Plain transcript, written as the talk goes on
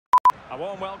A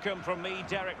warm welcome from me,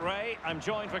 Derek Ray. I'm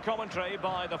joined for commentary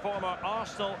by the former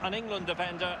Arsenal and England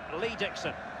defender, Lee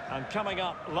Dixon. And coming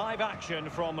up, live action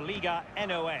from Liga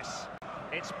Nos.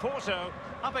 It's Porto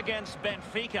up against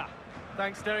Benfica.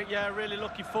 Thanks, Derek. Yeah, really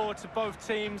looking forward to both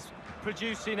teams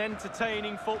producing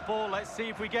entertaining football. Let's see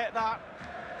if we get that.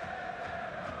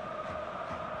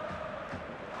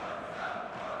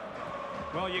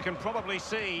 Well, you can probably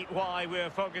see why we're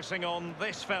focusing on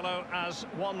this fellow as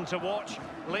one to watch.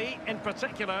 Lee, in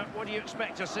particular, what do you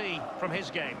expect to see from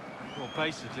his game? Well,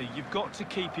 basically, you've got to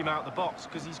keep him out of the box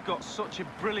because he's got such a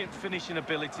brilliant finishing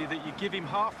ability that you give him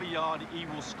half a yard, he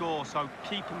will score. So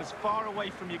keep him as far away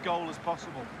from your goal as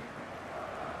possible.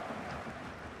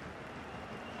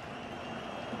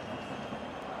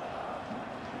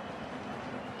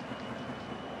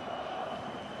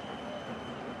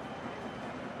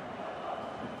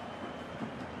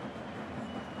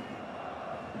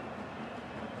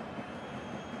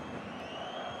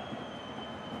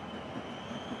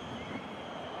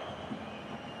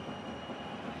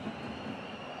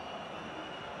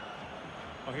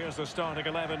 Well, here's the starting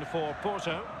 11 for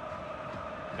Porto.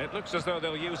 It looks as though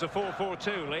they'll use a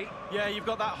 4-4-2, Lee. Yeah, you've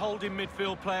got that holding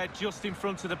midfield player just in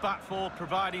front of the back four,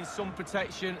 providing some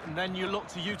protection, and then you look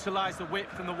to utilise the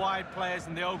width from the wide players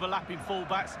and the overlapping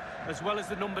fullbacks, as well as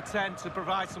the number 10 to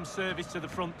provide some service to the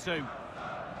front two.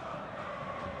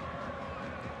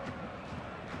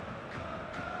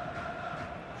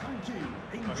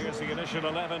 Well, here's the initial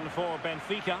 11 for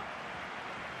Benfica.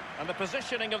 And the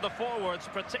positioning of the forwards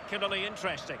particularly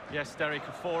interesting. Yes, Derek,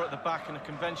 a 4 at the back and a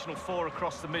conventional 4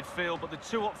 across the midfield, but the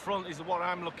 2 up front is what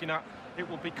I'm looking at. It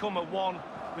will become a 1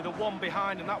 with a 1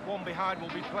 behind, and that 1 behind will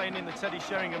be playing in the Teddy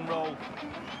Sheringham role.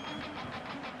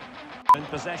 In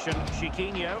possession,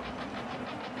 Chiquinho.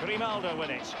 Grimaldo with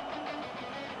it.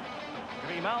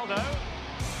 Grimaldo.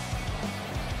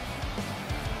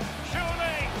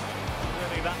 Surely!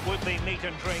 Really, that would be meat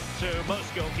and drink to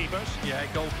most goalkeepers. Yeah,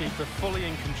 goalkeeper fully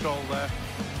in control there.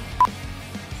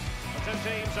 The two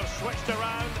teams have switched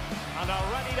around and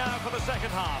are ready now for the second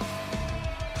half.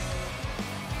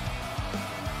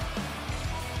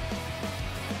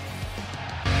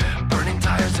 Burning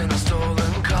tires in a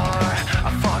stolen car.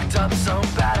 I fucked up so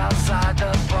bad outside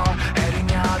the bar.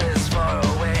 Heading out as far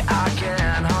away I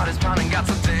can. Heart is pounding, got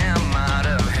so damn out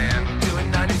of hand.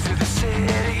 Doing 90 through the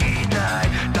city night.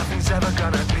 Nothing's ever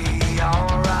gonna be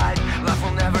alright. Life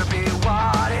will never be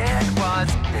what it was.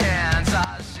 Hands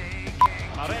are shaking.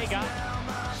 Marega.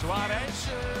 Suarez.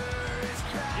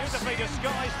 Beautifully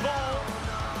disguised ball.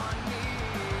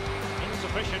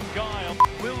 Insufficient guile.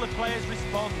 Will the players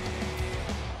respond?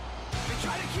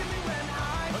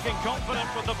 Looking confident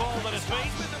with the ball at his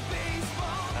feet.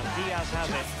 And Diaz has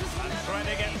it. And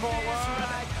threading it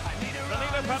forward.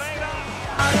 Danilo Pereira.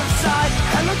 Out of sight,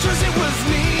 and no choice it was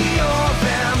me or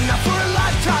them. Now for a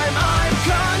lifetime I'm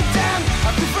condemned.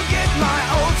 I have to forget my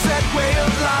old set way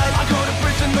of life. I go to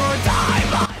prison or die.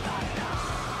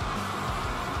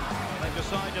 They've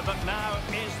decided that now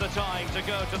is the time to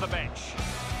go to the bench.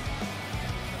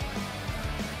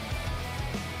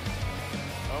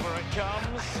 Over it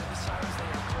comes.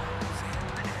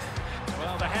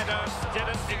 Well, the header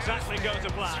didn't exactly go to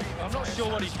plan. I'm not sure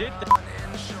what he did there.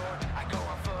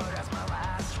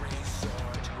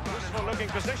 Useful looking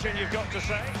position, you've got to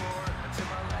say.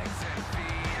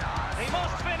 He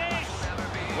must finish.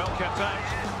 Well kept out.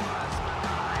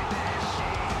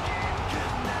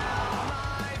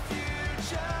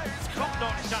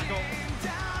 Top-notch tackle.